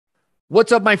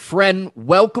What's up, my friend?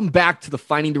 Welcome back to the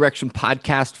Finding Direction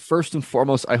podcast. First and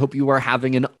foremost, I hope you are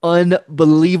having an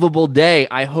unbelievable day.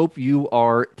 I hope you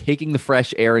are taking the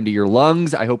fresh air into your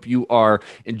lungs. I hope you are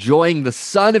enjoying the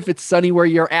sun if it's sunny where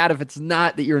you're at. If it's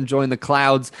not, that you're enjoying the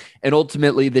clouds. And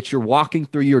ultimately, that you're walking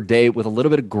through your day with a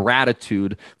little bit of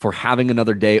gratitude for having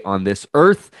another day on this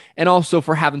earth, and also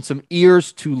for having some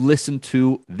ears to listen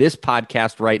to this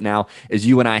podcast right now as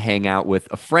you and I hang out with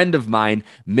a friend of mine,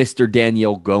 Mr.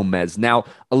 Daniel Gomez. Now,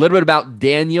 a little bit about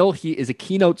Daniel. He is a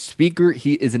keynote speaker.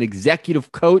 He is an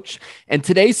executive coach. And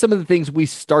today, some of the things we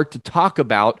start to talk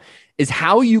about is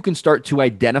how you can start to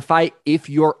identify if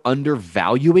you're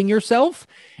undervaluing yourself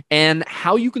and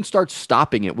how you can start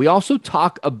stopping it. We also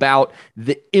talk about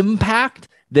the impact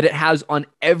that it has on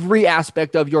every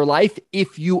aspect of your life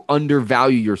if you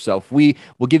undervalue yourself. We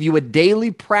will give you a daily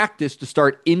practice to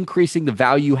start increasing the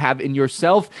value you have in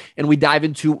yourself, and we dive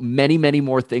into many, many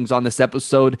more things on this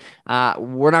episode.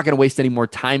 We're not going to waste any more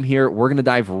time here. We're going to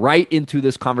dive right into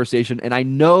this conversation, and I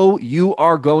know you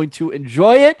are going to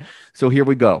enjoy it, so here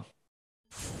we go.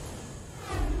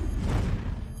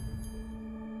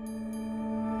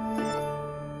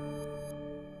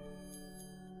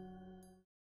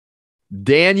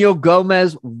 Daniel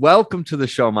Gomez, welcome to the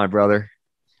show, my brother.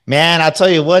 Man, I'll tell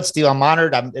you what, Steve, I'm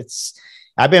honored.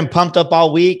 I've been pumped up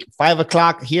all week. 5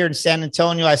 o'clock here in San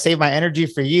Antonio. I saved my energy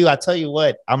for you. I tell you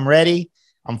what, I'm ready.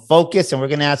 I'm focused, and we're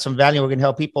going to add some value. We're going to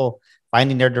help people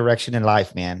finding their direction in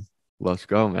life, man. Let's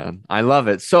go, man. I love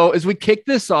it. So as we kick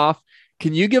this off,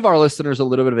 can you give our listeners a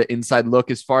little bit of an inside look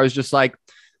as far as just like,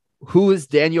 who is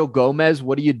Daniel Gomez?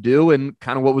 What do you do? And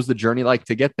kind of what was the journey like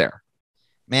to get there?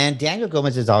 Man, Daniel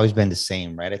Gomez has always been the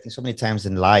same, right? I think so many times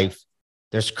in life,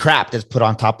 there's crap that's put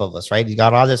on top of us, right? You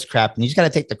got all this crap, and you just got to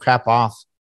take the crap off.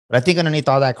 But I think underneath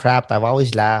all that crap, I've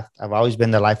always laughed. I've always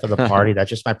been the life of the party. That's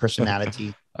just my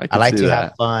personality. I like to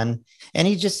have fun. And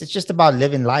it's just about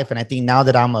living life. And I think now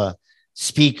that I'm a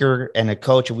speaker and a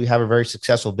coach, and we have a very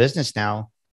successful business now,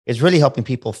 it's really helping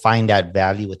people find that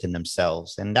value within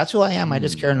themselves. And that's who I am. I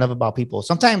just care and love about people.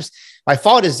 Sometimes my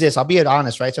fault is this. I'll be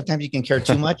honest, right? Sometimes you can care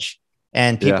too much.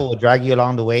 And people will drag you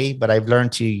along the way. But I've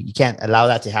learned you can't allow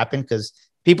that to happen because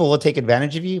people will take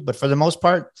advantage of you. But for the most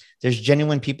part, there's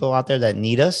genuine people out there that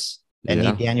need us and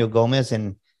need Daniel Gomez.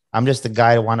 And I'm just the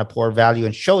guy to want to pour value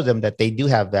and show them that they do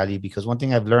have value. Because one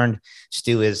thing I've learned,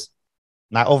 Stu, is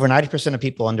not over 90% of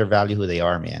people undervalue who they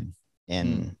are, man.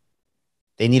 And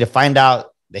they need to find out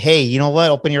that, hey, you know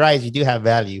what? Open your eyes. You do have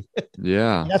value.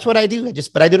 Yeah. That's what I do.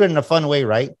 But I do it in a fun way,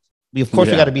 right? Of course,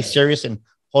 we got to be serious and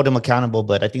hold them accountable.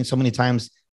 But I think so many times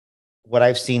what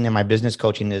I've seen in my business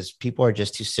coaching is people are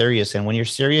just too serious. And when you're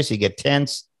serious, you get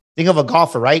tense. Think of a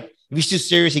golfer, right? If he's too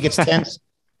serious, he gets tense.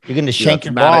 You're going to shank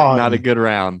your ball. Not a good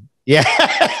round. Yeah,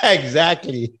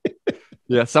 exactly.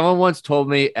 Yeah. Someone once told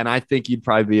me, and I think you'd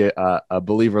probably be a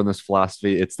believer in this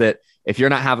philosophy. It's that if you're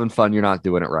not having fun, you're not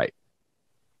doing it right.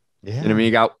 Yeah. And I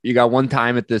mean, you got one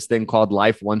time at this thing called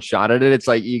life, one shot at it. It's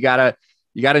like, you gotta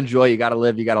enjoy, you got to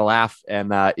live, you got to laugh.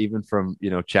 And even from,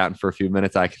 chatting for a few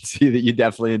minutes, I can see that you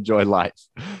definitely enjoy life.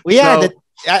 Well, yeah,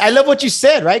 I love what you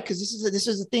said, right? Because this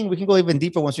is the thing. We can go even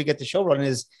deeper once we get the show running.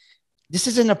 This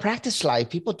isn't a practice life.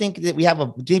 People think that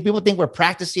people think we're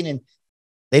practicing. And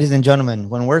ladies and gentlemen,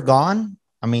 when we're gone,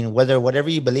 I mean, whatever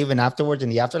you believe in afterwards in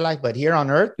the afterlife, but here on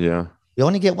earth, you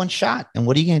only get one shot. And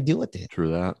what are you going to do with it?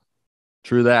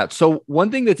 True that. So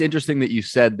one thing that's interesting that you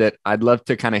said that I'd love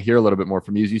to kind of hear a little bit more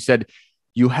from you is you said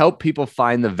you help people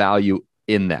find the value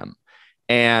in them.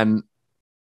 And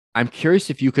I'm curious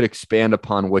if you could expand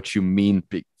upon what you mean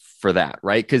for that,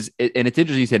 right? Because it's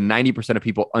interesting. You said 90% of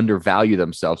people undervalue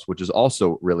themselves, which is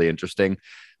also really interesting.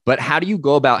 But how do you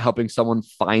go about helping someone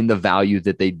find the value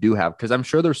that they do have? Because I'm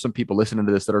sure there's some people listening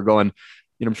to this that are going,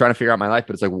 I'm trying to figure out my life,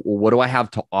 but it's like, well, what do I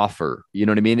have to offer? You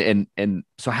know what I mean? And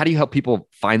so how do you help people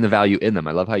find the value in them?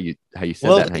 I love how you said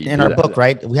that. And how you in our book,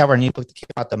 right? We have our new book that came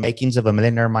out, The Makings of a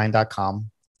Millionaire.com.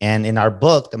 And in our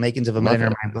book, The Makings of a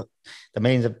Millionaire Mind,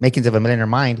 The Makings of a Millionaire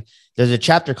Mind, there's a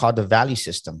chapter called The Value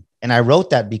System. And I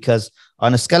wrote that because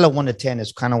on a scale of 1 to 10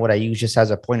 is kind of what I use just as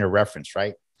a point of reference,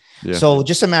 right? Yeah. So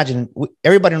just imagine,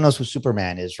 everybody knows who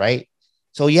Superman is, right?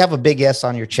 So you have a big S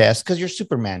on your chest because you're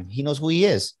Superman. He knows who he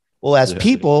is. Well, as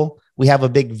people, we have a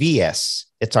big VS.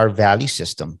 It's our value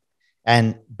system.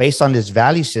 And based on this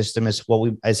value system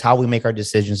is how we make our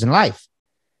decisions in life.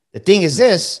 The thing is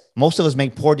this, most of us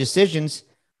make poor decisions,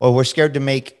 or we're scared to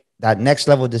make that next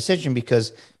level decision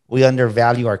because we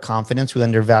undervalue our confidence. We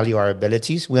undervalue our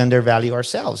abilities. We undervalue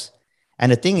ourselves.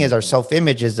 And the thing is, our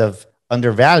self-image is of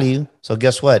undervalue. So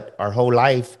guess what? Our whole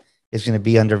life is going to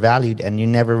be undervalued, and you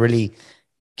never really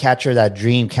capture that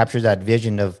dream, capture that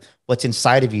vision of what's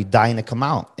inside of you dying to come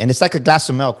out. And it's like a glass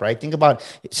of milk, right? Think about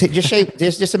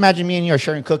just imagine me and you are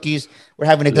sharing cookies. We're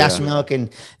having a glass Yeah. of milk, and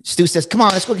Stu says, "Come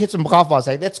on, let's go get some golf balls."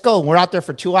 Like, let's go. And we're out there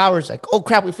for 2 hours. Like, oh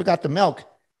crap, we forgot the milk.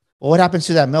 Well, what happens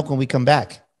to that milk when we come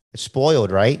back? It's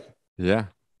spoiled, right? Yeah.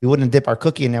 We wouldn't dip our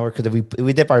cookie in there because if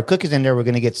we dip our cookies in there, we're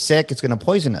going to get sick. It's going to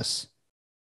poison us.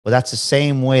 Well, that's the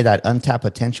same way that untapped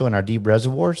potential in our deep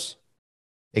reservoirs,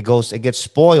 it gets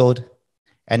spoiled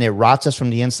and it rots us from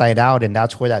the inside out. And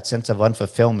that's where that sense of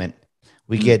unfulfillment,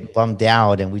 we get bummed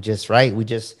out and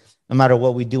no matter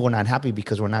what we do, we're not happy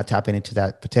because we're not tapping into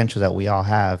that potential that we all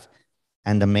have.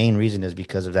 And the main reason is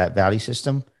because of that value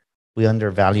system. We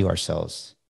undervalue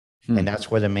ourselves. And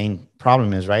that's where the main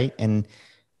problem is, right? And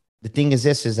the thing is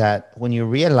is that when you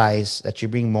realize that you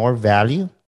bring more value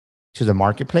to the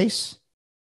marketplace,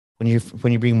 when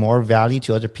you bring more value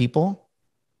to other people,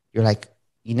 you're like,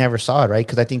 you never saw it, right?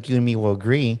 Because I think you and me will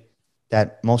agree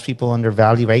that most people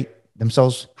undervalue, right,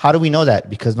 themselves. How do we know that?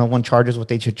 Because no one charges what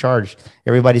they should charge.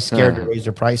 Everybody's scared to raise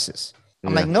their prices.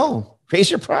 I'm like, no, raise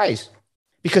your price.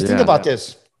 Because think about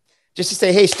this. Just to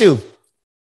say, hey, Stu,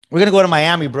 we're going to go to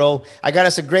Miami, bro. I got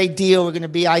us a great deal. We're going to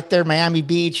be out there, Miami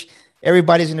Beach.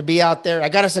 Everybody's going to be out there. I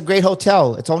got us a great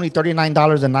hotel. It's only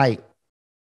 $39 a night.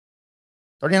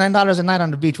 $39 a night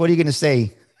on the beach. What are you going to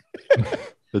say?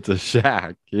 It's a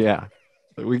shack. Yeah.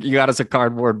 You got us a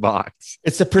cardboard box.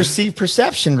 It's a perceived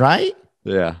perception, right?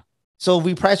 Yeah. So if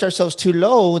we price ourselves too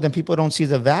low, then people don't see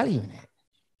the value in it.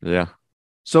 Yeah.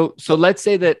 So let's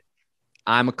say that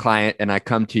I'm a client and I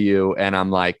come to you and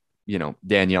I'm like,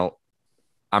 Daniel,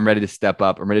 I'm ready to step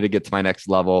up. I'm ready to get to my next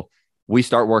level. We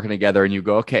start working together and you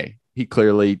go, okay, he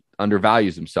clearly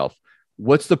undervalues himself.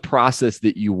 What's the process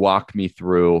that you walk me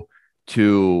through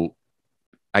to,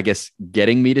 I guess,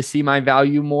 getting me to see my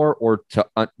value more, or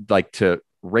to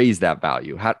raise that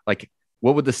value?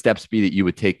 What would the steps be that you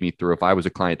would take me through if I was a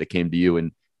client that came to you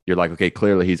and you're like, okay,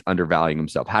 clearly he's undervaluing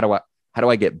himself. How do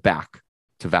I get back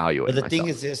to value it? But the thing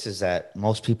is that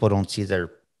most people don't see the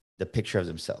picture of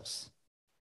themselves.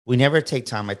 We never take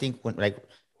time. I think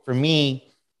for me,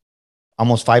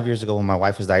 almost 5 years ago when my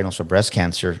wife was diagnosed with breast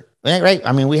cancer, right?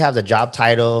 I mean, we have the job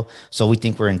title, so we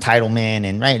think we're entitlement,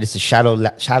 and right, it's a shadow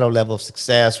level of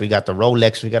success. We got the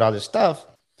Rolex, we got all this stuff.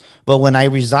 But when I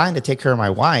resigned to take care of my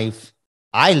wife,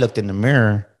 I looked in the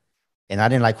mirror and I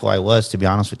didn't like who I was, to be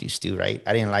honest with you, Stu, right?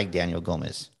 I didn't like Daniel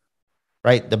Gomez,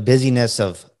 right? The busyness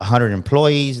of 100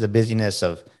 employees, the busyness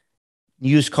of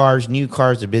used cars, new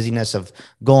cars, the busyness of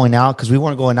going out, because we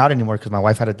weren't going out anymore because my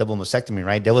wife had a double mastectomy,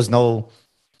 right? There was no,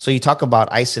 so you talk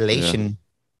about isolation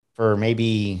for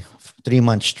maybe 3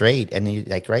 months straight. And you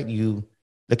you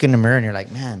look in the mirror and you're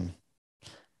like, man,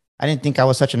 I didn't think I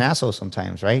was such an asshole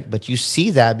sometimes, right? But you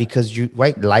see that because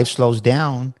life slows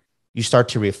down. You start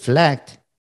to reflect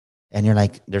and you're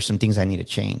like, there's some things I need to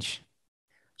change.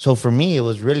 So for me, it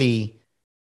was really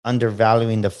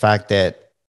undervaluing the fact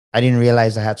that I didn't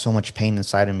realize I had so much pain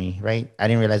inside of me, right? I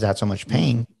didn't realize I had so much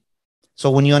pain. So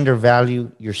when you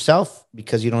undervalue yourself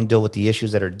because you don't deal with the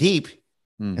issues that are deep,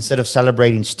 instead of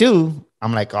celebrating Stu,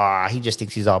 I'm like, he just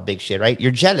thinks he's all big shit, right?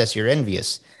 You're jealous, you're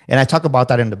envious. And I talk about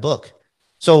that in the book.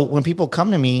 So when people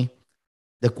come to me,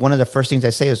 one of the first things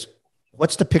I say is,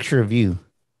 what's the picture of you?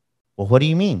 Well, what do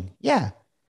you mean? Yeah.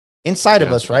 Inside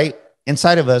of us, right?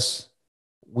 Inside of us,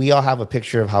 we all have a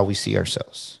picture of how we see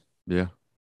ourselves. Yeah.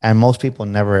 And most people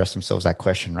never ask themselves that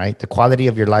question, right? The quality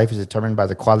of your life is determined by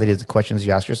the quality of the questions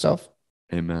you ask yourself.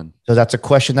 Amen. So that's a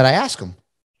question that I ask them.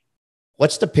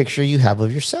 What's the picture you have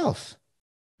of yourself?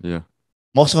 Yeah.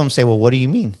 Most of them say, well, what do you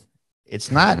mean?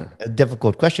 It's not a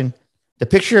difficult question. The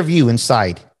picture of you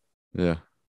inside. Yeah.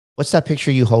 What's that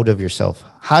picture you hold of yourself?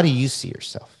 How do you see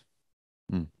yourself?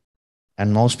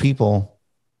 And most people,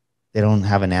 they don't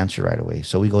have an answer right away.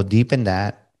 So we go deep in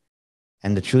that.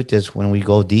 And the truth is, when we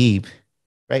go deep,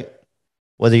 right?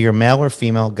 Whether you're male or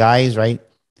female, guys, right?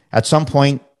 At some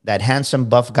point, that handsome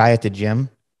buff guy at the gym,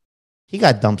 he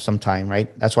got dumped sometime,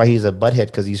 right? That's why he's a butthead,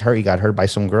 because he's hurt. He got hurt by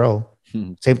some girl.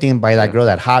 Same thing by that girl,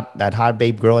 that hot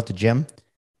babe girl at the gym.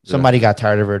 Somebody got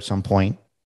tired of her at some point.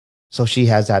 So she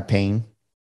has that pain.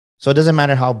 So it doesn't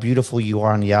matter how beautiful you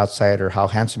are on the outside or how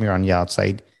handsome you're on the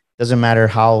outside. Doesn't matter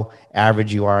how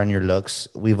average you are in your looks.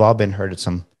 We've all been hurt to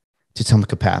some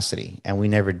capacity, and we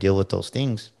never deal with those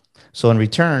things. So in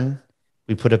return,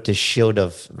 we put up this shield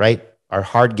of, right? Our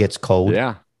heart gets cold.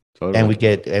 Yeah. Totally. And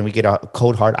we get a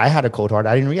cold heart. I had a cold heart.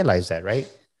 I didn't realize that, right?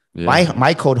 Yeah.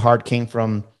 My cold heart came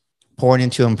from pouring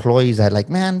into employees that like,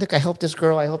 man, look, I help this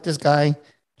girl, I help this guy.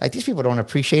 Like, these people don't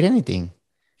appreciate anything.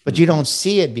 But you don't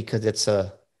see it because it's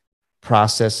a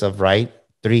process of, right,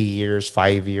 3 years,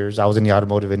 5 years. I was in the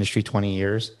automotive industry 20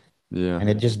 years. Yeah. and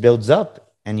it just builds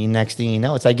up. And you next thing you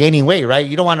know, it's like gaining weight, right?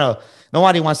 You don't want to.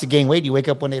 Nobody wants to gain weight. You wake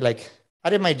up one day like, how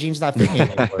did my jeans not fit me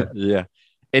anymore? Yeah.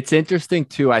 It's interesting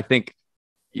too. I think,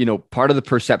 part of the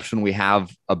perception we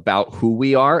have about who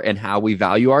we are and how we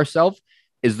value ourselves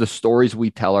is the stories we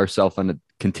tell ourselves on a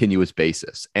continuous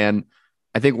basis. And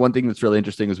I think one thing that's really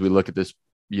interesting is we look at this,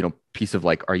 piece of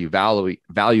like, are you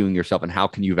valuing yourself and how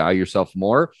can you value yourself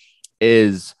more?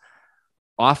 Is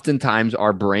oftentimes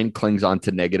our brain clings on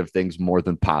to negative things more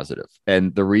than positive.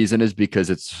 And the reason is because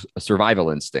it's a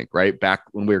survival instinct, right? Back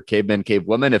when we were cavemen,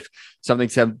 cavewomen, if someone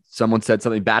said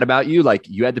something bad about you, like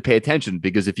you had to pay attention,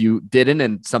 because if you didn't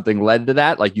and something led to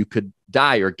that, like you could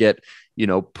die or get,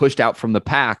 pushed out from the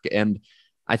pack. And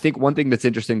I think one thing that's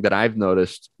interesting that I've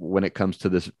noticed when it comes to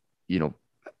this,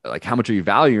 like how much are you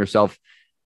valuing yourself,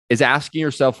 is asking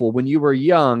yourself, well, when you were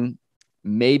young,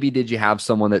 maybe did you have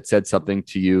someone that said something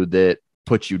to you that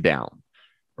put you down,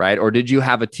 right? Or did you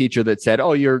have a teacher that said,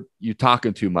 oh, you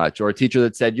talking too much, or a teacher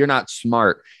that said you're not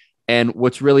smart? And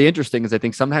what's really interesting is I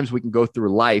think sometimes we can go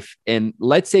through life, and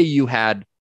let's say you had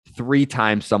 3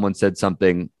 times someone said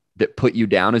something that put you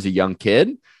down as a young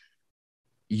kid,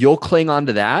 you'll cling on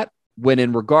to that, when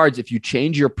in regards, if you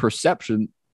change your perception,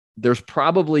 there's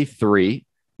probably 3,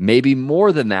 maybe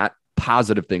more than that,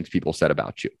 positive things people said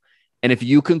about you. And if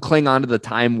you can cling on to the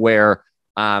time where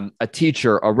a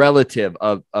teacher, a relative,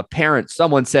 a parent,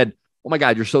 someone said, oh my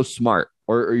God, you're so smart,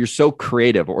 or you're so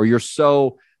creative, or you're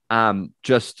so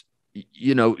just,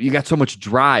 you got so much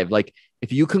drive. Like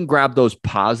if you can grab those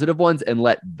positive ones and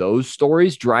let those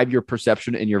stories drive your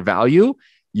perception and your value,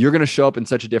 you're going to show up in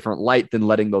such a different light than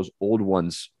letting those old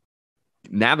ones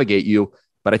navigate you.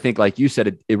 But I think, like you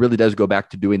said, it really does go back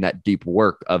to doing that deep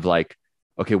work of like,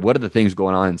 okay, what are the things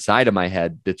going on inside of my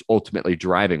head that's ultimately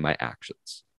driving my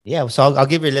actions? Yeah. So I'll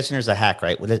give your listeners a hack,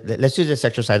 right? Let's do this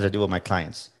exercise I do with my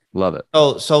clients. Love it.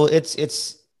 So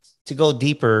it's to go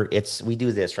deeper. We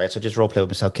do this, right? So just role play with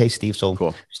myself. Okay, Steve. So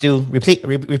Cool. Stu,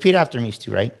 repeat after me,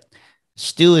 Stu, right?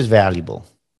 Stu is valuable.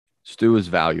 Stu is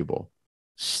valuable.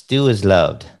 Stu is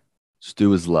loved.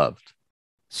 Stu is loved.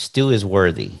 Stu is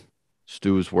worthy.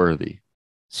 Stu is worthy.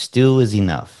 Stu is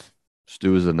enough.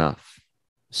 Stu is enough.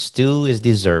 Stu is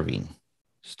deserving.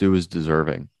 Stu is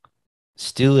deserving.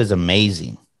 Stu is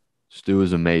amazing. Stu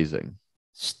is amazing.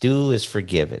 Stu is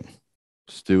forgiven.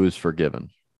 Stu is forgiven.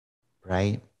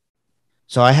 Right?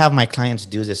 So I have my clients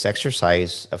do this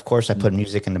exercise. Of course, I put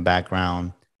music in the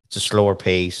background. It's a slower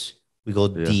pace. We go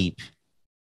deep.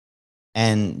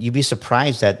 And you'd be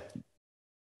surprised that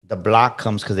the block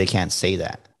comes because they can't say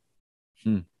that.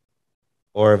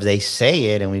 Or if they say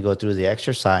it and we go through the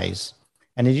exercise,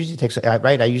 and it usually takes,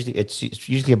 right? It's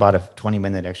usually about a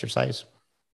 20-minute exercise,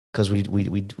 because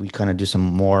we kind of do some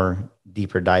more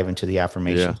deeper dive into the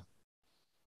affirmation.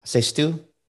 I say, Stu,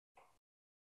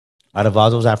 out of all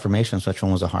those affirmations, which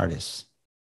one was the hardest?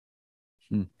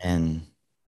 And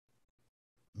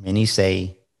many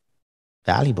say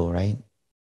valuable, right?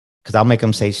 Because I'll make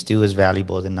them say Stu is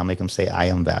valuable, then I'll make them say I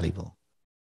am valuable.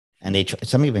 And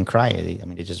some even cry.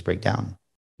 They just break down.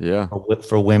 Yeah.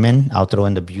 For women, I'll throw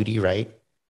in the beauty, right?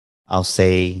 I'll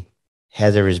say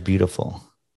Heather is beautiful.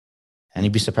 And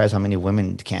you'd be surprised how many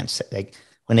women can't say, like,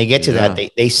 when they get to that,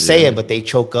 they say it, but they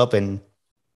choke up. And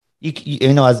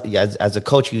you know, as a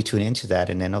coach, you tune into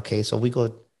that. And then, okay, so we go,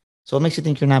 so what makes you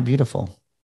think you're not beautiful?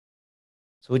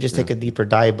 So we just take a deeper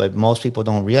dive, but most people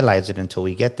don't realize it until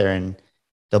we get there, and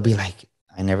they'll be like,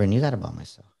 I never knew that about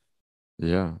myself.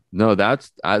 Yeah. No,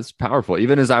 that's powerful.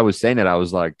 Even as I was saying it, I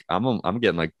was like, I'm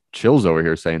getting like chills over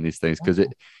here saying these things, because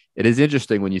it is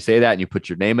interesting when you say that and you put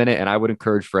your name in it. And I would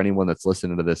encourage for anyone that's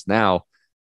listening to this now,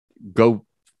 go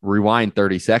rewind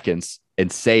 30 seconds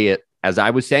and say it as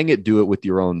I was saying it, do it with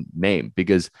your own name,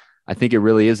 because I think it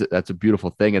really is. That's a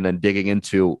beautiful thing. And then digging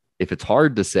into, if it's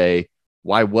hard to say,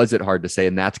 why was it hard to say?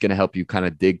 And that's going to help you kind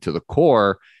of dig to the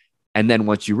core. And then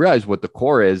once you realize what the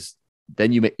core is,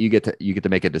 then you get to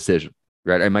make a decision,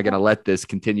 right? Am I going to let this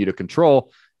continue to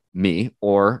control me,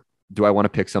 or do I want to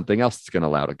pick something else that's going to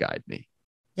allow to guide me?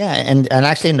 Yeah. And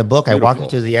actually in the book, Beautiful. I walk you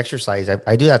through the exercise.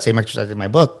 I do that same exercise in my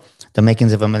book, The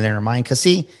Makings of a Millionaire Mind. Because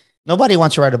see, nobody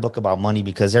wants to write a book about money,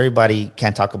 because everybody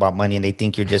can't talk about money and they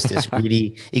think you're just this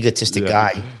really egotistic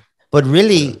guy. But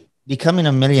really, becoming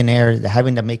a millionaire,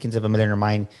 having the makings of a millionaire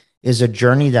mind, is a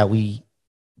journey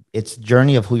it's a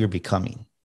journey of who you're becoming.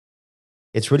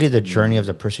 It's really the journey of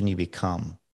the person you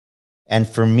become. And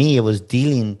for me, it was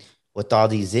dealing with all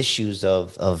these issues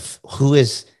of who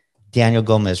is Daniel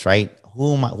Gomez, right?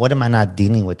 What am I not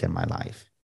dealing with in my life?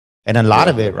 And a lot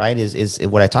of it, right, is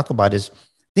what I talk about is,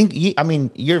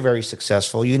 you're very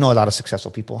successful. You know a lot of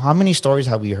successful people. How many stories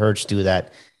have we heard, Stu,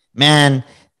 that, man,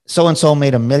 so and so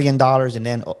made $1 million and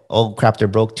then oh crap, they're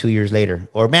broke 2 years later.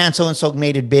 Or man, so and so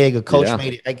made it big. A coach Yeah.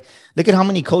 made it. Like, look at how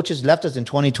many coaches left us in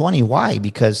 2020. Why?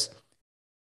 Because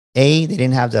A, they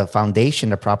didn't have the foundation,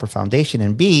 the proper foundation,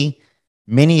 and B,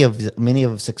 many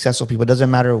of successful people.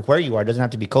 Doesn't matter where you are. It doesn't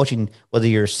have to be coaching. Whether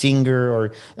you're a singer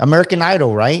or American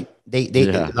Idol, right? They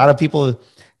Yeah. a lot of people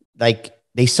like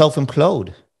they self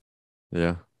implode,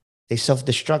 Yeah. they self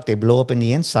destruct, they blow up in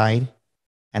the inside,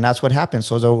 and that's what happens.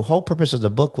 So the whole purpose of the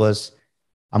book was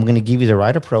I'm going to give you the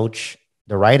right approach,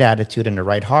 the right attitude, and the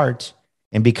right heart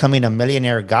in becoming a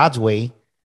millionaire God's way.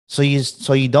 So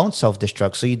you don't self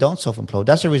destruct, so you don't self implode.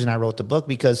 That's the reason I wrote the book,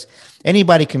 because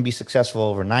anybody can be successful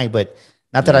overnight, but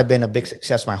not that Yeah. I've been a big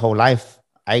success my whole life.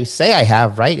 I say I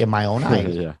have, right, in my own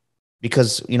eyes, Yeah.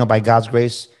 because by God's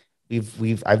grace,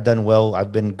 I've done well.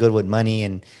 I've been good with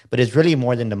money, but it's really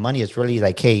more than the money. It's really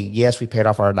like, hey, yes, we paid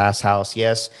off our last house.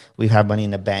 Yes, we have money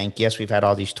in the bank. Yes, we've had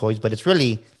all these toys, but it's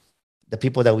really the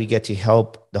people that we get to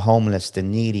help, the homeless, the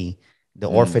needy, the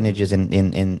Mm. orphanages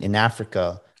in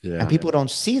Africa. And Yeah. people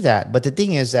don't see that. But the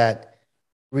thing is that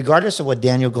regardless of what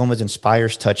Daniel Gomez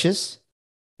inspires, touches,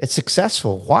 it's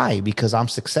successful. Why? Because I'm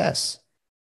success.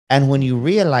 And when you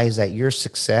realize that your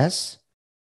success,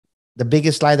 the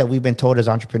biggest lie that we've been told as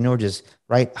entrepreneurs is,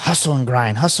 right, hustle and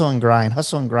grind, hustle and grind,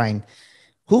 hustle and grind.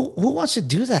 Who wants to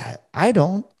do that? I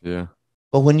don't. Yeah.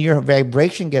 But when your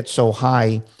vibration gets so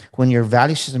high, when your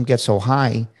value system gets so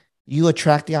high, you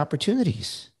attract the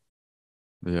opportunities.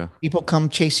 Yeah. People come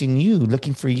chasing you,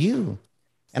 looking for you.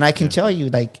 And I can Yeah. tell you,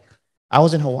 like, I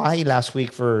was in Hawaii last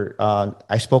week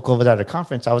I spoke over there at a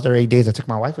conference. I was there 8 days. I took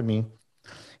my wife with me.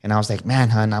 And I was like, man,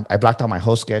 hon, I blocked out my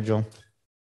whole schedule.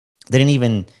 They didn't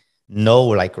even know,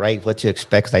 like, right, what to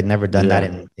expect, because I'd never done that.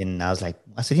 Yeah. And I was like,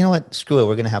 I said, you know what? Screw it.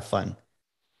 We're going to have fun.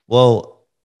 Well,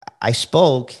 I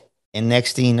spoke, and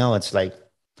next thing you know, it's like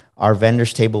our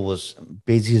vendors table was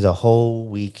busy the whole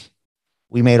week.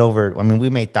 We made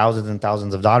thousands and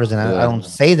thousands of dollars. And I Yeah. don't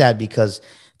say that because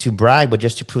to brag, but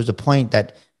just to prove the point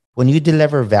that when you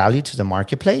deliver value to the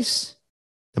marketplace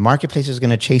is going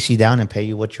to chase you down and pay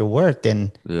you what you're worth.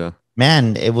 And Yeah.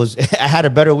 man, I had a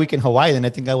better week in Hawaii than I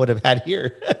think I would have had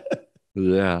here.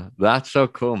 Yeah. That's so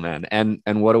cool, man. And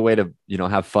what a way to,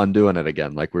 have fun doing it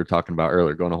again. Like we were talking about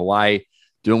earlier, going to Hawaii,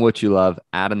 doing what you love,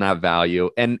 adding that value.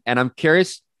 And I'm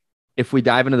curious if we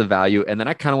dive into the value, and then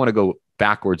I kind of want to go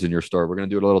backwards in your story. We're going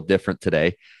to do it a little different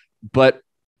today. But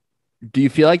do you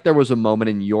feel like there was a moment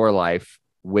in your life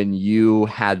when you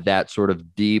had that sort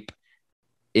of deep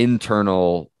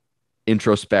internal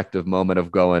introspective moment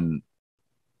of going,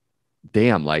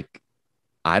 damn, like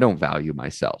I don't value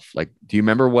myself? Like, do you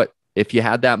remember if you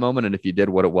had that moment, and if you did,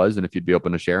 what it was, and if you'd be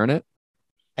open to sharing it?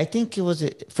 I think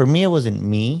for me, it wasn't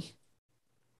me.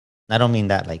 I don't mean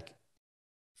that, like,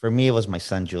 for me, it was my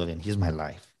son, Julian. He's my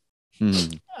life. Hmm.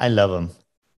 I love him.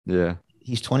 Yeah.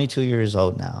 He's 22 years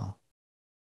old now.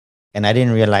 And I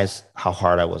didn't realize how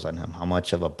hard I was on him, how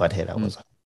much of a butthead I Hmm. was on.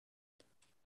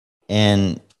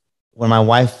 And when my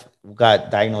wife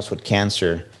got diagnosed with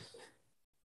cancer,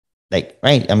 like,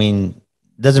 right, I mean,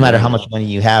 doesn't matter how Yeah. much money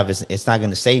you have, it's not going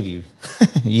to save you.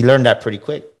 You learn that pretty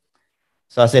quick.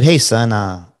 So I said, hey, son,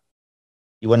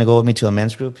 you want to go with me to a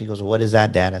men's group? He goes, what is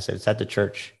that, Dad? I said, it's at the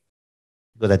church.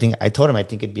 Because I told him I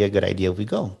think it'd be a good idea if we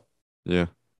go. Yeah.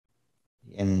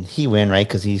 And he went, right?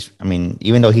 Because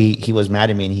even though he was mad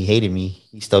at me and he hated me,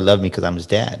 he still loved me because I'm his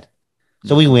dad.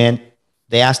 So we went.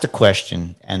 They asked a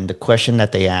question, and the question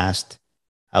that they asked,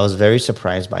 I was very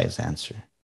surprised by his answer.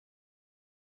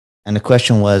 And the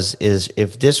question is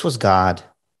if this was God,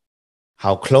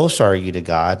 how close are you to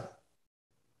God?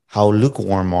 How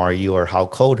lukewarm are you, or how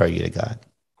cold are you to God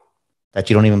that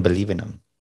you don't even believe in him?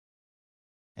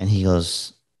 And he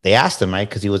goes, they asked him, right?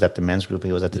 Because he was at the men's group,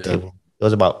 he was at the Yeah. table. It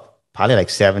was about probably like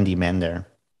 70 men there.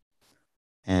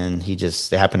 And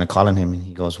they happened to call on him, and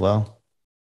he goes, well,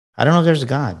 I don't know if there's a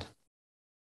God.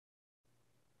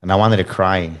 And I wanted to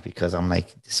cry because I'm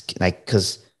like,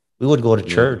 because we would go to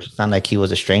Yeah. church. It's not like he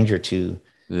was a stranger to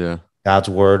Yeah. God's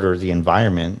word or the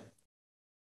environment.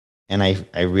 And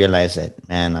I realized that,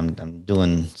 man, I'm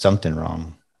doing something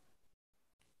wrong.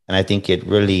 And I think it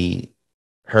really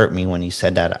hurt me when he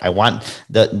said that. I want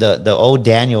the old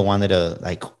Daniel wanted to,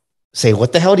 like, say,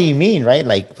 what the hell do you mean? Right.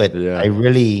 Like, but Yeah.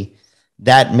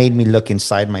 that made me look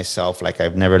inside myself like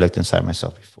I've never looked inside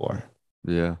myself before.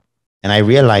 Yeah. And I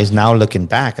realized now, looking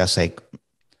back, I was like,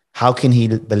 how can he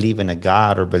believe in a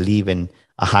God or believe in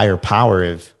a higher power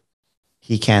if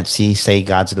he can't say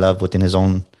God's love within his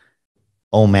own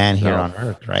man here on Self.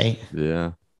 earth, right?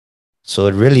 Yeah. So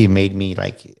it really made me,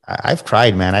 like, I've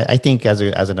cried, man. I think as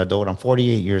an adult, I'm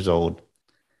 48 years old.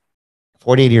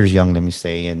 48 years young, let me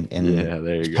say. And Yeah,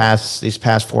 there these you go. past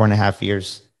 4.5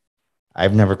 years,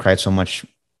 I've never cried so much.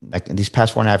 Like these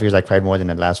past 4.5 years, I cried more than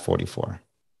the last 44.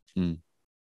 Mm.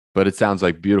 But it sounds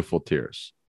like beautiful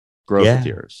tears, growth Yeah.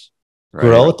 tears, right?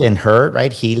 Growth and hurt,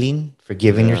 right? Healing,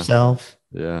 forgiving Yeah, yourself.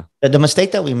 yeah, The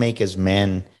mistake that we make as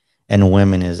men and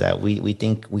women is that we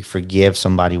think we forgive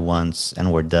somebody once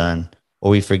and we're done, or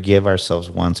we forgive ourselves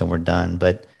once and we're done.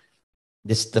 But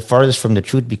this the farthest from the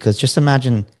truth, because just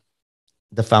imagine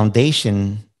the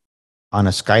foundation on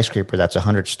a skyscraper that's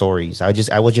 100 stories.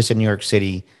 I was just in New York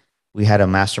City. We had a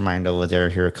mastermind over there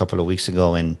here a couple of weeks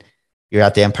ago, and you're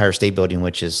at the Empire State Building,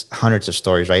 which is hundreds of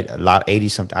stories, right? A lot, 80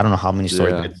 something. I don't know how many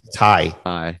stories, but yeah. it's high.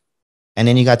 I And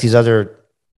then you got these other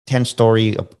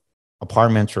 10-story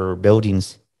apartments or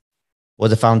buildings. Well,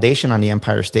 the foundation on the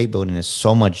Empire State Building is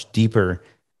so much deeper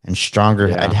and stronger.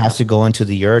 It yeah, has to go into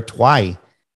the earth. Why?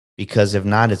 Because if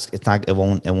not, it's not, it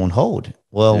won't hold.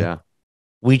 Well, yeah,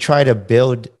 we try to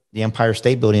build the Empire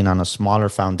State Building on a smaller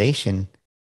foundation,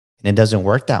 and it doesn't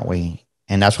work that way.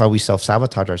 And that's why we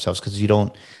self-sabotage ourselves, because you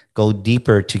don't go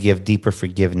deeper to give deeper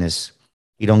forgiveness.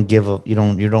 You don't give up, you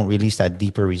don't release that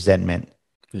deeper resentment.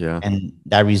 yeah, And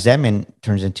that resentment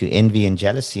turns into envy and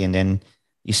jealousy. And then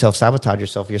you self-sabotage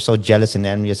yourself. You're so jealous and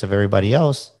envious of everybody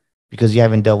else because you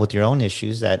haven't dealt with your own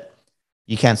issues that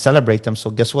you can't celebrate them. So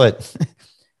guess what?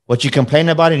 What you complain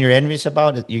about and you're envious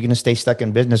about, you're going to stay stuck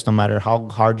in business no matter how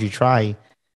hard you try,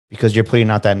 because you're putting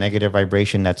out that negative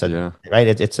vibration. That's a yeah. right.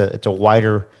 It's a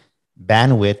wider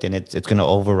bandwidth, and it's going to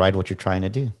override what you're trying to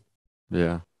do.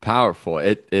 Yeah, powerful.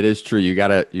 It is true. You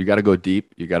gotta go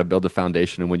deep. You gotta build a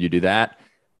foundation, and when you do that,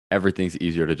 everything's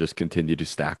easier to just continue to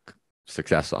stack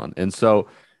success on. And so,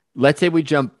 let's say we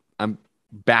jump. I'm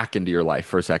back into your life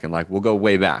for a second. Like we'll go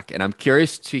way back, and I'm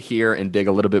curious to hear and dig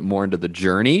a little bit more into the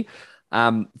journey.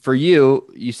 For you,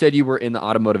 you said you were in the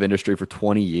automotive industry for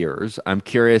 20 years. I'm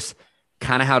curious,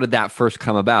 kind of how did that first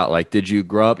come about? Like, did you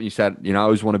grow up and you said, I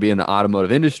always want to be in the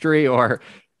automotive industry, or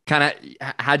kind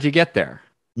of how'd you get there?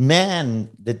 Man,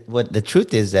 the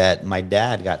truth is that my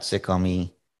dad got sick on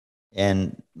me,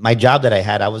 and my job that I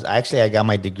had, I got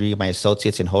my degree, my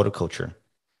associates in horticulture,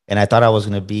 and I thought I was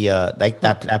going to be like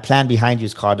Huh. that plant behind you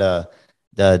is called the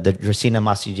Dracaena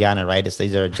mastigiana, right? It's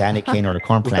either a Janet cane or a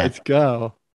corn plant, Let's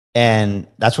go. and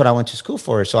that's what I went to school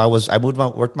for. So I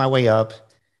worked my way up.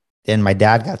 Then my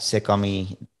dad got sick on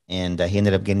me, and he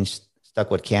ended up getting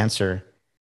stuck with cancer.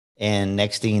 And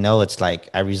next thing you know, it's like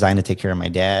I resigned to take care of my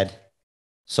dad.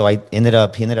 So he ended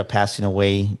up passing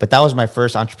away. But that was my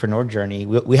first entrepreneur journey.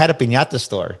 We had a piñata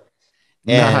store,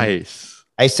 and Nice.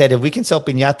 I said, if we can sell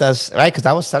piñatas, right? Because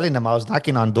I was selling them. I was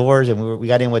knocking on doors, and we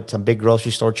got in with some big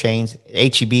grocery store chains,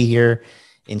 HEB here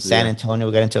in San Yeah. Antonio.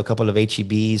 We got into a couple of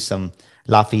HEBs, some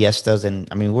La Fiestas, and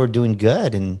I mean, we were doing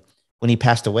good. And when he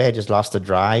passed away, I just lost the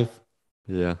drive.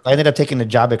 Yeah. I ended up taking a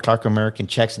job at Clark American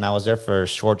Checks, and I was there for a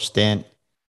short stint.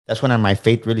 That's when my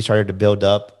faith really started to build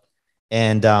up.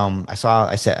 And I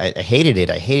said, I hated it.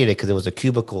 I hated it because it was a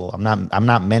cubicle. I'm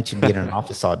not meant to be in an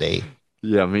office all day.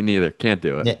 Yeah, me neither. Can't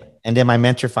do it. And then my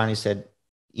mentor finally said,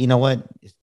 you know what?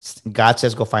 God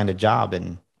says go find a job.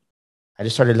 And I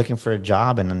just started looking for a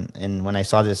job. And when I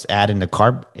saw this ad in the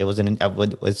car, it was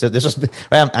this was,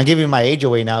 I'm giving my age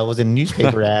away now. It was a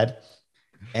newspaper ad.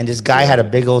 And this guy had Yeah. a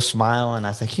big old smile. And I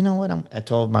was like, you know what? I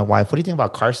told my wife, what do you think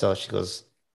about car sales? She goes,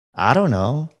 I don't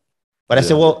know. But I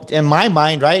said, Yeah. well, in my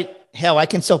mind, right? Hell, I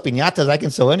can sell piñatas. I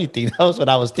can sell anything. That was what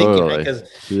I was thinking, right? Totally. Because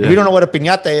if you Yeah. don't know what a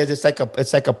piñata is, it's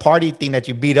like a party thing that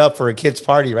you beat up for a kid's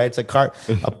party, right? It's a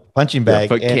punching Yeah. bag.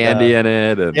 Put And candy in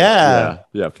it. And yeah,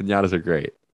 yeah. Yeah. Pinatas are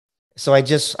great. so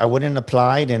I went and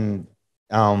applied, and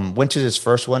went to this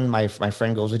first one. My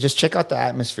friend goes, well, just check out the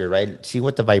atmosphere, right? See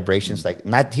what the vibrations Mm. like.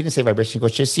 Not He didn't say vibration. He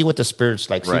goes, just see what the spirits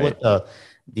like. See Right. what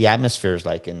the atmosphere is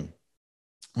like. And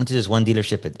went to this one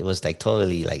dealership. It was like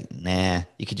totally like, nah.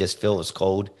 You could just feel it was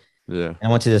cold. Yeah. And I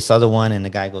went to this other one, and the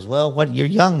guy goes, well, what? You're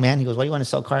young, man. He goes, what do you want to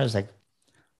sell cars? Like,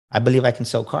 I believe I can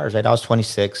sell cars, right? I was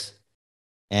 26.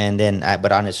 And then,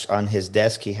 but on his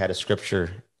desk, he had a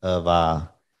scripture of,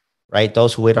 right,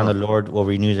 those who wait on Huh. the Lord will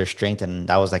renew their strength. And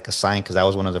that was like a sign, because that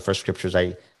was one of the first scriptures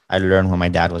I learned when my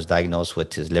dad was diagnosed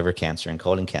with his liver cancer and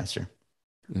colon cancer.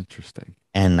 Interesting.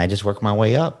 And I just worked my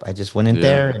way up. I just went in Yeah.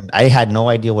 there, and I had no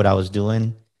idea what I was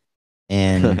doing.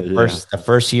 And Yeah. the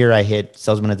first year I hit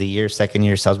salesman of the year, second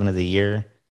year salesman of the year.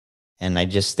 And I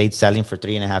just stayed selling for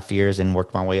 3.5 years and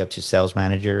worked my way up to sales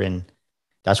manager. And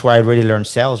that's where I really learned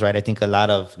sales, right? I think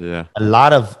Yeah. a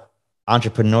lot of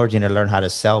entrepreneurs need to learn how to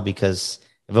sell, because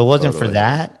if it wasn't for Totally.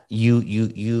 that,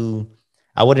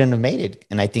 I wouldn't have made it.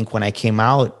 And I think when I came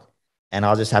out and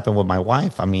all this happened with my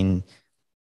wife, I mean,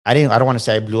 I don't want to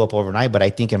say I blew up overnight, but I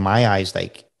think in my eyes,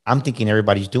 like I'm thinking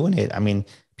everybody's doing it. I mean,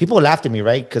 people laughed at me,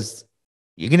 right? Because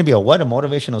you're going to be a what? A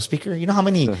motivational speaker? You know how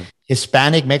many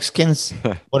Hispanic Mexicans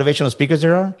motivational speakers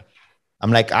there are?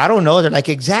 I'm like, I don't know. They're like,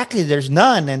 exactly. There's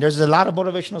none. And there's a lot of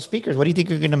motivational speakers. What do you think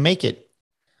you're going to make it?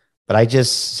 But I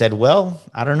just said, well,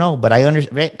 I don't know. But I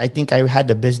understand. I think I had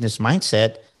the business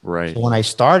mindset. Right. So when I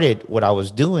started what I was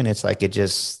doing, it's like I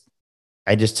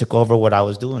just took over what I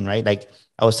was doing, right? Like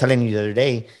I was telling you the other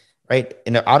day, right?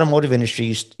 In the automotive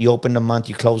industry, you open the month,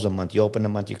 you close a month, you open the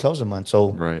month, you close a month. So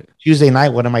Right. Tuesday night,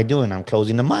 what am I doing? I'm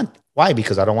closing the month. Why?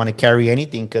 Because I don't want to carry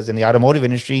anything. Because in the automotive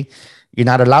industry, you're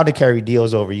not allowed to carry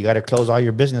deals over. You got to close all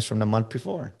your business from the month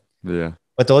before. Yeah.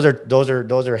 But those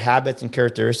are habits and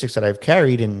characteristics that I've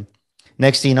carried. And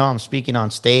next thing you know, I'm speaking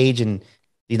on stage, and the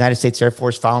United States Air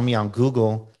Force found me on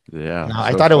Google. Yeah. And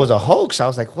I So thought it was cool. a hoax. I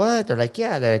was like, what? They're like,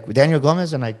 yeah. They're like, Daniel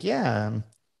Gomez. I'm like, yeah. I'm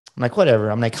like, whatever.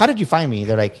 I'm like, how did you find me?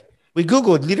 They're like, we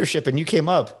Googled leadership and you came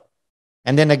up.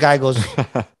 And then the guy goes,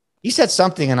 he said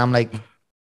something, and I'm like,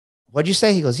 what'd you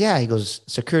say? He goes, yeah. He goes,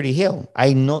 Security Hill.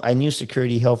 I knew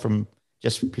Security Hill from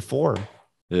just before.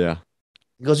 Yeah.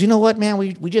 He goes, you know what, man?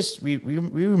 We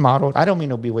remodeled. I don't mean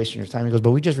to be wasting your time. He goes,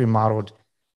 but we just remodeled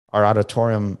our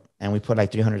auditorium and we put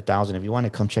like 300,000. If you want to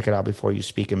come check it out before you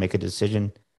speak and make a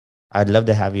decision, I'd love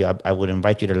to have you. I would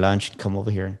invite you to lunch and come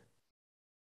over here.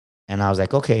 And I was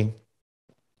like, okay.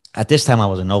 At this time, I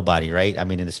was a nobody, right? I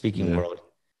mean, in the speaking Yeah. world.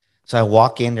 So I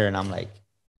walk in there and I'm like,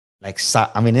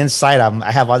 I mean, inside,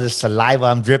 I have all this saliva.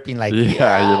 I'm dripping like, Yeah. You're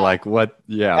yeah. like, what?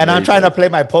 Yeah. And I'm trying to Amazing. play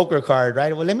my poker card,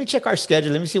 right? Well, let me check our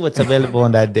schedule. Let me see what's available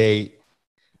on that day.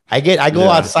 I go Yeah.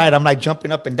 outside. I'm like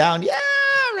jumping up and down. Yeah,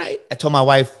 right. I told my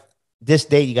wife, this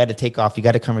date you got to take off. You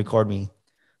got to come record me.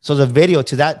 So the video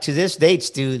to this date,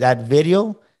 Stu, that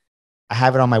video, I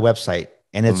have it on my website,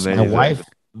 and it's my Amazing. wife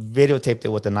videotaped it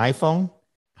with an iPhone,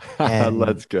 and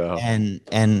Let's go.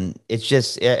 it's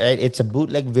just it's a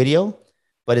bootleg video,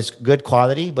 but it's good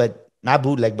quality, but not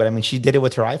bootleg. But I mean, she did it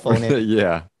with her iPhone, and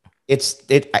Yeah.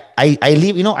 I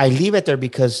leave I leave it there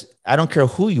because I don't care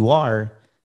who you are.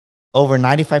 Over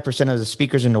 95% of the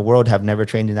speakers in the world have never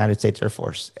trained in the United States Air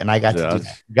Force. And I got to Yeah. do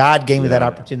that. God gave me that Yeah.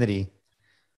 opportunity.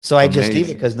 So I just leave it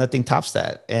Amazing. because nothing tops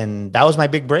that. And that was my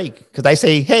big break. Because I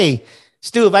say, hey,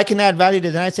 Stu, if I can add value to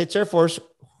the United States Air Force,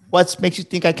 what makes you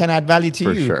think I can add value to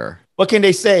For you? sure. What can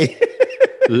they say?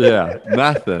 Yeah.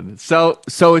 Nothing. So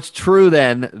it's true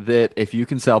then that if you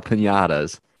can sell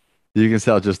pinatas, you can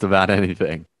sell just about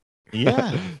anything.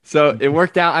 Yeah. So it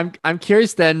worked out. I'm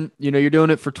curious then, you're doing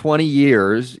it for 20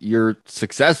 years. You're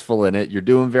successful in it. You're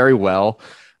doing very well.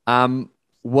 Um,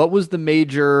 what was the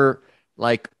major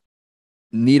like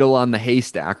needle on the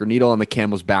haystack or needle on the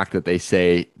camel's back that they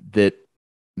say that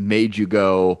made you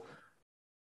go,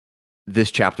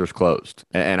 this chapter's closed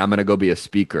and I'm going to go be a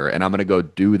speaker and I'm going to go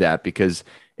do that because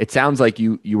it sounds like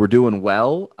you were doing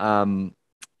well.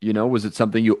 Was it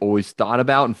something you always thought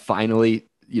about and finally,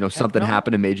 Heck something no.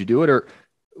 happened and made you do it, or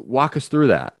walk us through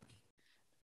that?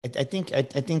 I think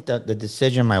that the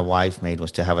decision my wife made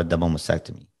was to have a double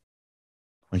mastectomy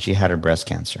when she had her breast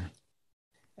cancer.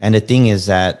 And the thing is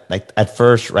that, like at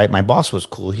first, right, my boss was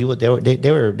cool. He would, they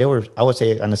were. I would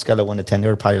say on a scale of 1 to 10, they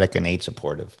were probably like an 8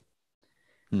 supportive.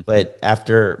 Hmm. But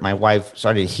after my wife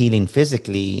started healing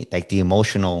physically, like the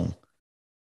emotional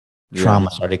Yeah.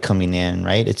 trauma started coming in,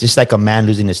 right? It's just like a man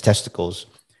losing his testicles.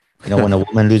 When a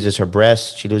woman loses her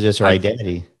breast, she loses her I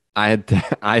identity. I had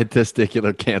I had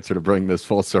testicular cancer to bring this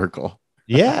full circle.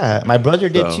 Yeah, my brother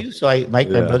did So too. So my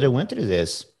yeah. brother went through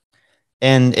this,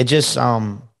 and it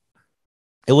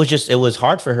was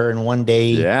hard for her. And one day,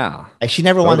 Yeah. like she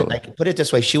never wanted, Totally. like put it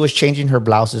this way, she was changing her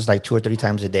blouses like 2 or 3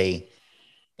 times a day.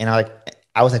 And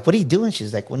I was like, what are you doing?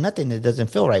 She's like, well, nothing. It doesn't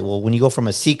feel right. Well, when you go from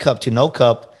a C cup to no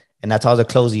cup, and that's all the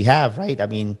clothes you have, right? I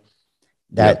mean,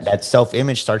 Yes. that self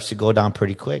image starts to go down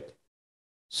pretty quick.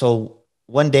 So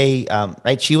one day,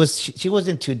 right, she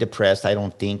wasn't too depressed. I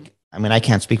don't think. I mean, I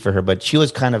can't speak for her, but she was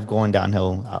kind of going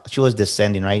downhill. She was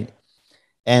descending, right?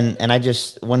 And I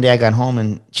just one day I got home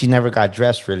and she never got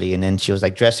dressed really, and then she was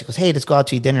like dressed. She goes, "Hey, let's go out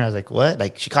to eat dinner." I was like, "What?"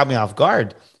 Like she caught me off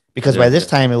guard because by Yeah. this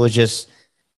time it was just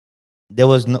there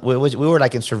was no we were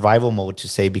like in survival mode to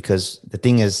say because the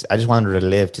thing is I just wanted her to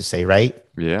live to say right.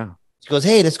 Yeah. She goes,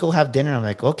 "Hey, let's go have dinner." I'm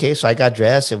like, "Okay." So I got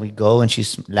dressed and we go and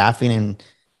she's laughing and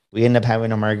we end up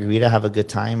having a margarita, have a good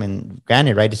time. And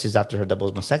granted, right, this is after her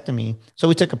double mastectomy. So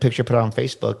we took a picture, put it on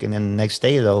Facebook, and then the next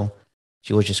day though,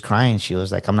 she was just crying. She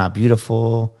was like, "I'm not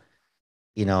beautiful.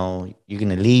 You're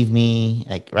gonna leave me,"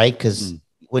 like right? Because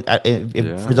Mm. if,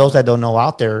 for Yeah. those that don't know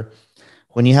out there,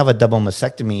 when you have a double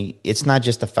mastectomy, it's not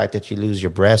just the fact that you lose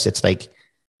your breast; it's like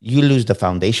you lose the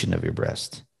foundation of your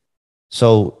breast.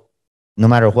 So no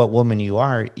matter what woman you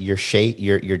are, your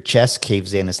chest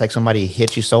caves in. It's like somebody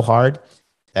hit you so hard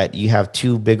that you have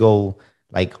two big old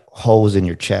like holes in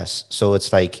your chest. So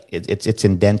it's like it's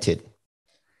indented.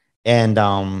 And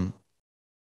so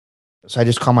I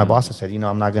just called my boss and said,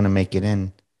 I'm not gonna make it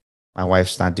in. My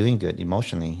wife's not doing good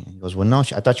emotionally. He goes, well, no,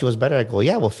 I thought she was better. I go,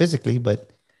 yeah, well, physically, but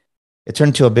it turned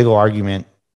into a big old argument.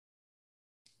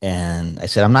 And I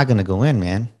said, I'm not gonna go in,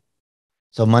 man.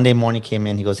 So Monday morning came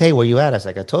in. He goes, hey, where you at? I was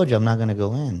like, I told you I'm not gonna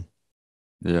go in.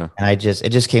 Yeah. And it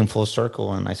just came full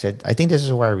circle. And I said, I think this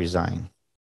is where I resign.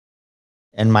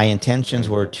 And my intentions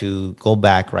were to go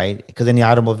back, right? Because in the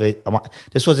automotive,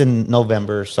 this was in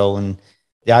November. So in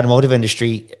the automotive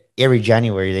industry, every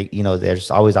January,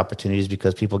 there's always opportunities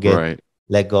because people get Right.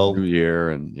 let New go. year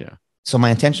and yeah. So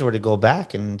my intentions were to go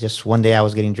back. And just one day I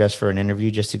was getting dressed for an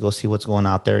interview just to go see what's going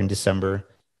out there in December.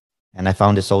 And I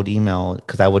found this old email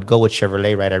because I would go with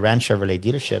Chevrolet, right? I ran Chevrolet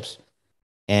dealerships.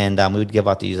 And we would give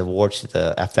out these awards to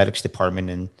the athletics department.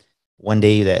 And one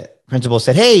day the principal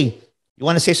said, hey, you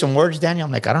want to say some words, Daniel?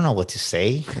 I'm like, I don't know what to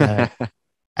say.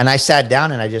 And I sat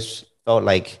down and I just felt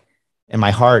like in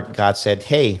my heart, God said,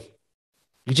 hey,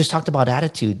 you just talked about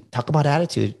attitude. Talk about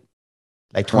attitude.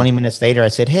 Like 20 minutes later, I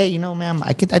said, hey, ma'am,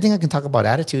 I think I can talk about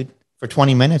attitude for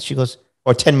 20 minutes. She goes,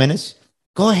 or 10 minutes.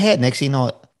 Go ahead. Next thing you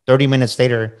know, 30 minutes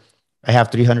later, I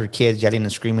have 300 kids yelling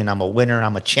and screaming, I'm a winner.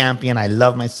 I'm a champion. I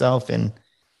love myself. And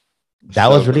that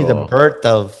So was really the cool. birth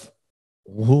of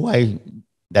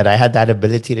that I had that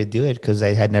ability to do it because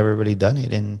I had never really done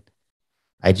it. And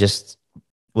I just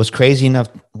was crazy enough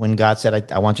when God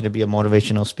said, I want you to be a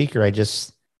motivational speaker. I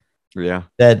just Yeah.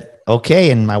 said,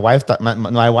 okay. And my wife thought,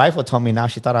 my wife will tell me now,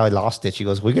 she thought I lost it. She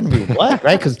goes, we're going to be what?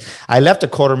 Right. Because I left a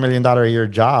 $250,000 a year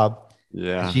job. And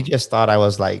Yeah. she just thought I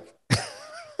was like,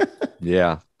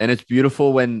 Yeah. And it's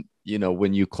beautiful when,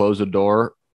 when you close a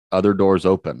door, other doors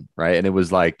open, right? And it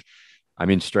was like, I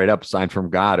mean, straight up sign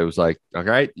from God. It was like, all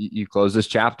right, you close this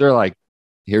chapter, like,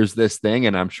 here's this thing.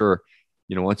 And I'm sure,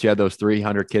 once you had those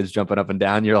 300 kids jumping up and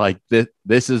down, you're like,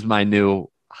 this is my new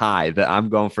high, that I'm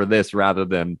going for this rather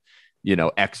than,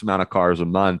 X amount of cars a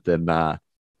month. And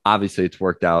obviously it's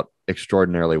worked out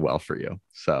extraordinarily well for you.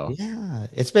 So, yeah,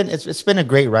 it's been a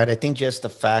great ride. I think just the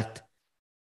fact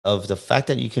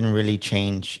that you can really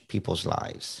change people's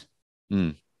lives.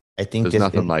 mm, I think there's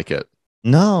nothing like it.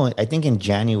 no, I think in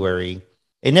January,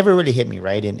 it never really hit me,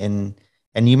 right? And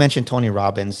you mentioned Tony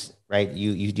Robbins, right?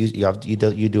 You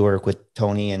do work with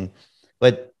Tony,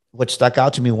 but what stuck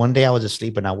out to me one day I was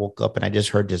asleep and I woke up and I just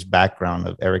heard this background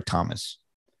of Eric Thomas.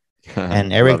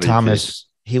 And Eric Love EP. Thomas,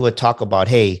 he would talk about,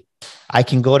 hey, I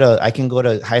can go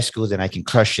to high schools and I can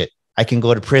crush it. I can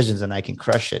go to prisons and I can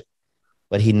crush it.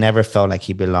 But he never felt like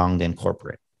he belonged in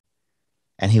corporate.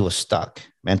 And he was stuck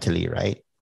mentally, right?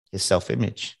 His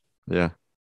self-image. Yeah.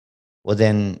 Well,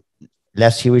 then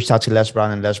he reached out to Les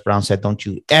Brown, and Les Brown said, don't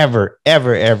you ever,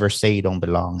 ever, ever say you don't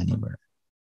belong anywhere.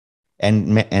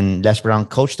 And Les Brown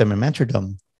coached them and mentored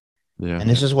them. Yeah. And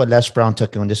this is what Les Brown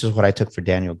took, and this is what I took for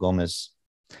Daniel Gomez.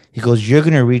 He goes, you're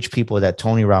going to reach people that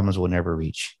Tony Robbins will never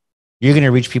reach. You're going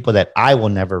to reach people that I will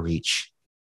never reach.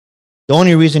 The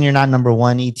only reason you're not number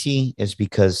one, ET, is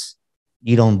because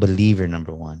you don't believe you're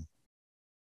number one.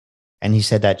 And he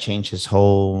said that changed his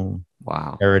whole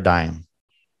paradigm.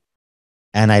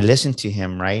 And I listened to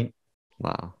him, right?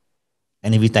 Wow.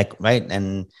 And if you think, right?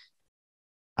 And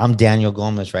I'm Daniel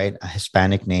Gomez, right? A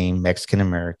Hispanic name, Mexican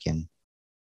American.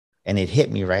 And it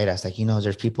hit me, right? I was like,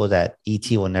 there's people that ET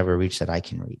will never reach that I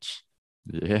can reach.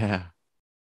 Yeah.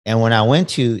 And when I went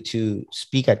to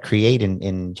speak at Create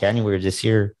in January of this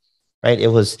year, right?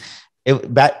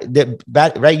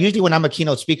 Right. Usually when I'm a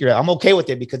keynote speaker, I'm okay with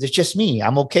it because it's just me.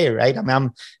 I'm okay, right? I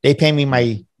mean, they pay me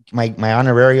my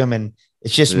honorarium and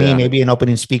it's just me, maybe an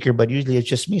opening speaker, but usually it's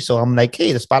just me. So I'm like,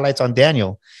 hey, the spotlight's on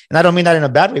Daniel. And I don't mean that in a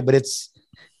bad way, but it's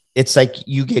like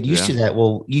you get used to that.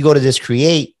 Well, you go to this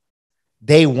Create,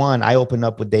 day one, I open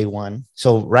up with day one.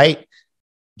 So, right,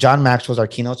 John Maxwell's our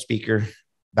keynote speaker,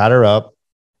 batter up.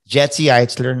 Jesse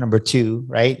Eitzler, number 2,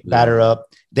 right? Batter up.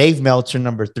 Dave Meltzer,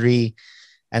 number 3.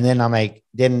 And then I'm like,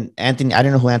 then Anthony, I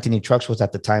don't know who Anthony Trucks was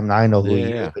at the time. Now I know who he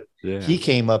is, but he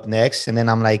came up next. And then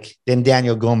I'm like, then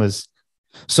Daniel Gomez.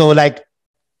 So like,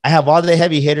 I have all the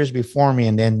heavy hitters before me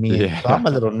and then me. So I'm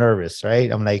a little nervous,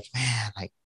 right? I'm like, man,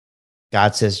 like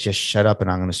God says, just shut up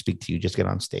and I'm going to speak to you. Just get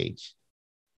on stage.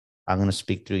 I'm going to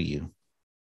speak through you.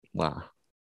 Wow.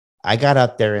 I got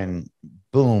up there and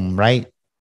boom, right?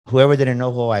 Whoever didn't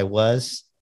know who I was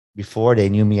before, they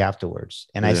knew me afterwards.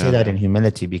 And I say that in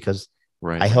humility because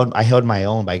I held my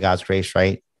own by God's grace,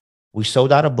 right? We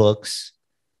sold out of books.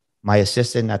 My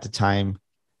assistant at the time,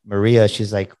 Maria,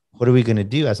 she's like, what are we going to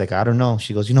do? I was like, I don't know.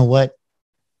 She goes, you know what?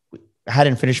 I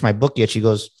hadn't finished my book yet. She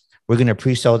goes, we're going to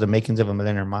pre-sell The Makings of a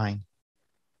Millionaire Mind.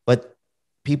 But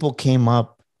people came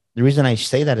up. The reason I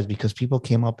say that is because people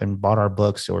came up and bought our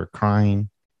books or crying,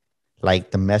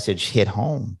 like the message hit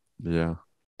home. Yeah.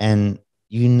 And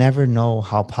you never know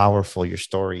how powerful your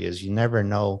story is. You never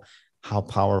know how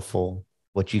powerful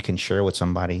what you can share with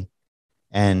somebody.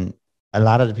 And a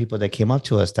lot of the people that came up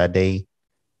to us that day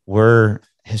were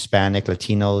Hispanic,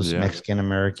 Latinos, Mexican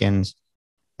Americans.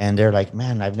 And they're like,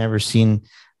 man, I've never seen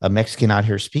a Mexican out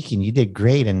here speaking. You did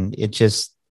great. And it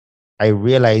just, I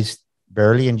realized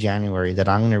barely in January that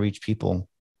I'm going to reach people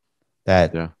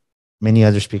that many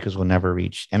other speakers will never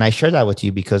reach. And I share that with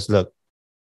you because look,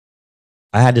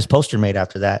 I had this poster made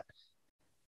after that.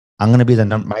 I'm going to be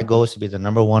my goal is to be the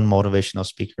number one motivational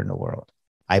speaker in the world.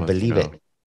 I believe it.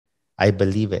 I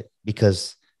believe it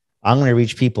because I'm going to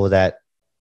reach people that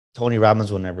Tony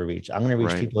Robbins will never reach. I'm going to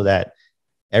reach people that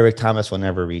Eric Thomas will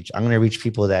never reach. I'm going to reach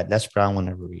people that Les Brown will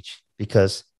never reach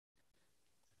because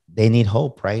they need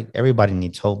hope, right? Everybody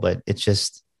needs hope, but it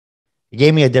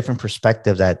gave me a different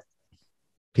perspective that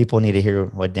people need to hear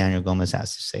what Daniel Gomez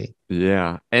has to say.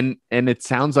 Yeah. And it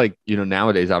sounds like,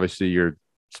 nowadays, obviously you're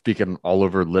speaking all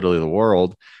over literally the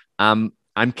world. I'm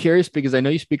curious because I know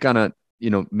you speak on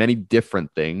many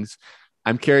different things.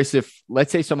 I'm curious if,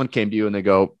 let's say someone came to you and they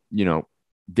go,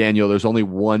 Daniel, there's only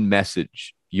one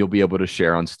message you'll be able to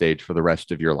share on stage for the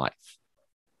rest of your life.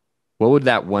 What would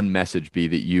that one message be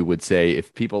that you would say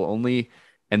if people only,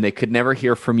 and they could never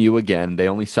hear from you again, they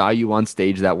only saw you on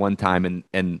stage that one time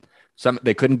and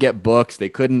they couldn't get books, they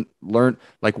couldn't learn,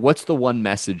 like what's the one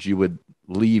message you would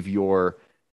leave your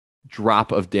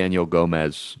drop of Daniel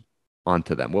Gomez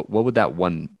onto them? What would that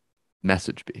one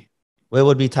message be? Well, it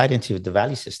would be tied into the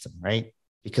value system, right?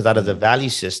 Because out of the value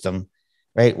system,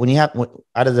 right?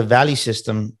 Out of the value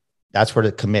system, that's where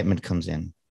the commitment comes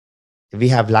in. If you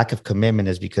have lack of commitment,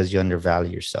 is because you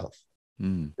undervalue yourself.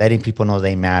 Letting people know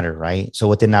they matter, right? So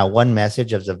within that one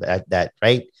message of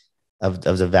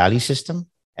the value system,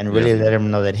 and really let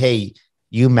them know that, hey,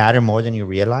 you matter more than you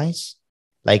realize.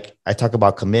 Like I talk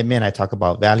about commitment, I talk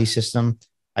about value system,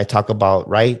 I talk about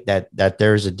that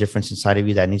there's a difference inside of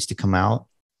you that needs to come out,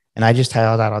 and I just tie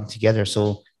all that on together.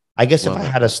 So I guess if I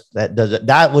had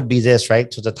that would be this,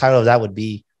 right? So the title of that would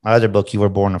be my other book, You Were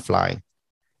Born to Fly.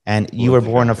 And you were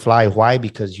born to fly. Why?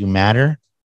 Because you matter.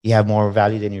 You have more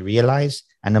value than you realize.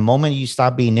 And the moment you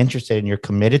stop being interested and you're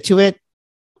committed to it,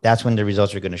 that's when the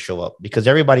results are going to show up. Because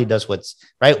everybody does what's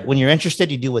right. When you're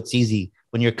interested, you do what's easy.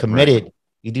 When you're committed,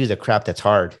 you do the crap that's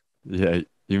hard. Yeah,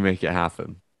 you make it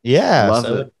happen. Yeah.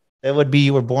 So it would be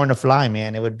you were born to fly,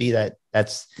 man. It would be and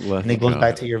it goes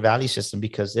back to your value system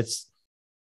because it's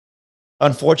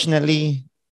unfortunately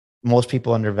most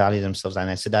people undervalue themselves. And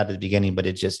I said that at the beginning, but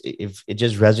it just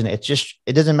resonates.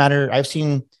 It doesn't matter. I've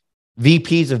seen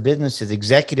VPs of businesses,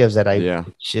 executives that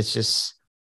it's just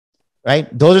right.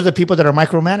 Those are the people that are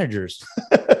micromanagers.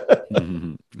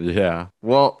 Yeah.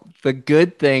 Well, the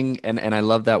good thing, and I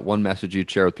love that one message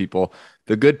you'd share with people.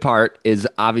 The good part is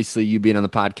obviously you being on the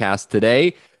podcast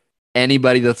today.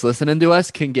 Anybody that's listening to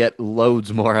us can get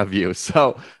loads more of you.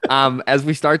 So as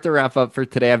we start to wrap up for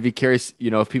today, I'd be curious,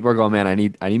 if people are going, man, I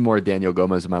need more Daniel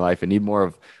Gomez in my life. I need more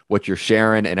of what you're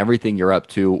sharing and everything you're up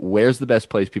to. Where's the best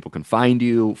place people can find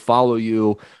you, follow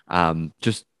you,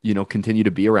 continue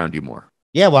to be around you more?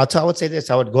 Yeah, well, I would say this.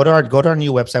 I would go to our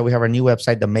new website. We have our new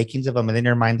website,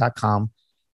 themakingsofamillionairemind.com,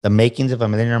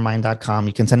 themakingsofamillionairemind.com.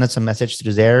 You can send us a message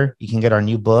through there. You can get our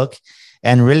new book.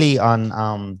 And really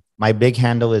on my big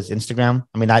handle is Instagram.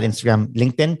 I mean, not Instagram,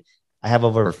 LinkedIn. I have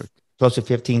over close to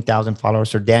 15,000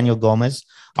 followers. So Daniel Gomez.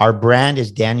 Our brand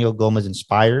is Daniel Gomez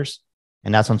Inspires,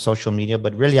 and that's on social media.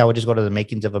 But really, I would just go to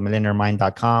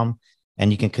themakingsofamillionairemind.com,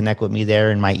 and you can connect with me there.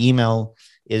 And my email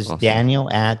is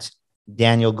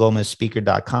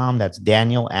Daniel@DanielGomezSpeaker.com. That's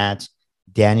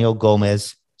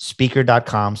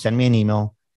Daniel@DanielGomezSpeaker.com. Send me an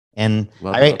email. And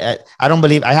I don't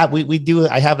believe I have,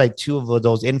 I have like two of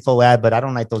those info ad, but I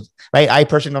don't like those, right? I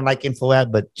personally don't like info ad,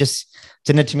 but just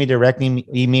send it to me directly.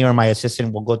 Me or my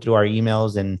assistant will go through our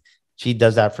emails and she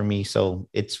does that for me. So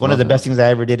it's one of the best things I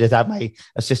ever did is have my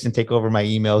assistant take over my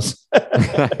emails.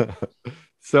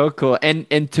 So cool.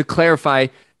 And to clarify,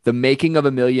 the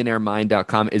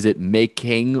makingofamillionairemind.com, is it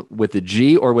making with a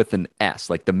G or with an S?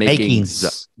 Like the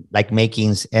makings, like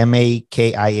makings,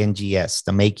 MAKINGS,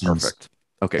 the makings. Perfect.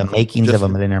 Okay. The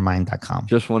makingofamillionairemind.com.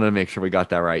 Just wanted to make sure we got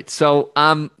that right. So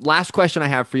last question I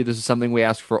have for you. This is something we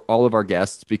ask for all of our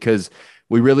guests because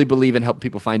we really believe in helping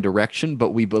people find direction,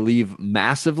 but we believe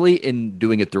massively in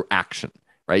doing it through action,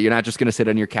 right? You're not just going to sit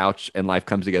on your couch and life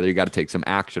comes together. You got to take some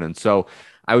action. And so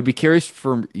I would be curious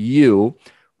from you,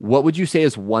 what would you say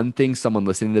is one thing someone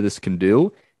listening to this can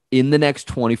do in the next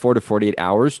 24 to 48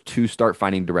 hours to start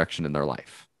finding direction in their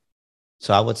life?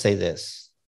 So I would say this: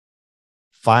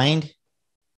 find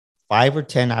 5 or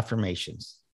 10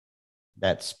 affirmations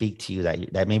that speak to you,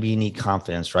 that maybe you need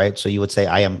confidence, right? So you would say,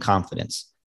 I am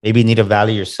confidence. Maybe you need to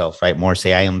value yourself, right? More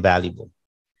say, I am valuable.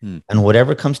 And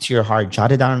whatever comes to your heart,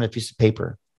 jot it down on a piece of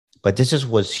paper. But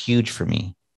was huge for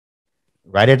me.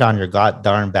 Write it on your god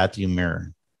darn bathroom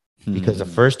mirror. Because the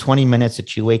first 20 minutes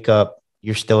that you wake up,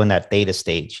 you're still in that theta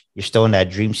stage. You're still in that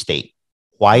dream state.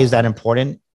 Why is that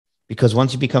important? Because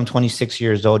once you become 26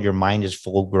 years old, your mind is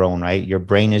full grown, right? Your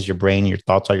brain is your brain. Your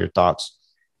thoughts are your thoughts.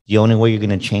 The only way you're going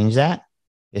to change that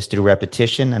is through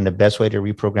repetition. And the best way to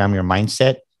reprogram your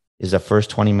mindset is the first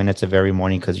 20 minutes of every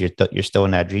morning, because you're still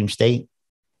in that dream state.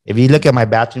 If you look at my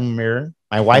bathroom mirror,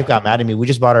 my wife got mad at me. We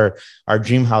just bought our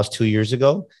dream house 2 years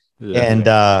ago. Yeah. And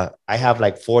I have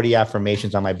like 40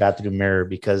 affirmations on my bathroom mirror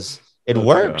because it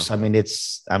works. Yeah.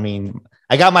 I mean,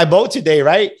 I got my boat today,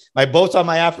 right? My boat's on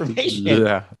my affirmation.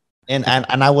 Yeah. And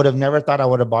I would have never thought I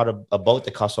would have bought a boat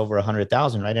that costs over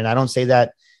 100,000, right? And I don't say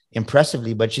that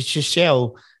impressively, but just to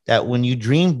show that when you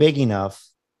dream big enough,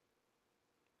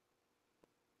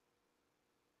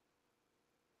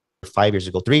 5 years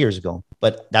ago, 3 years ago,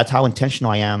 but that's how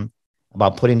intentional I am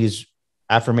about putting these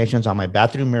affirmations on my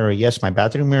bathroom mirror. Yes, my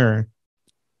bathroom mirror.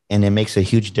 And it makes a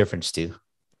huge difference too.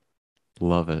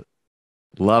 Love it.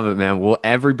 Love it, man. Well,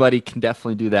 everybody can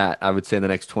definitely do that, I would say, in the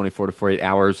next 24 to 48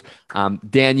 hours.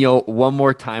 Daniel, one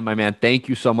more time, my man, thank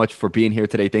you so much for being here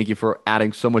today. Thank you for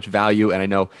adding so much value. And I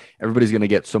know everybody's going to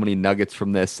get so many nuggets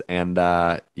from this. And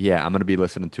yeah, I'm going to be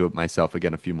listening to it myself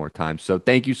again a few more times. So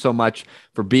thank you so much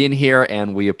for being here.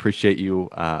 And we appreciate you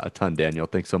a ton, Daniel.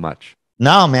 Thanks so much.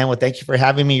 No, man. Well, thank you for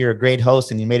having me. You're a great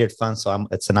host and you made it fun. So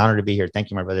it's an honor to be here. Thank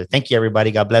you, my brother. Thank you,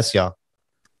 everybody. God bless y'all.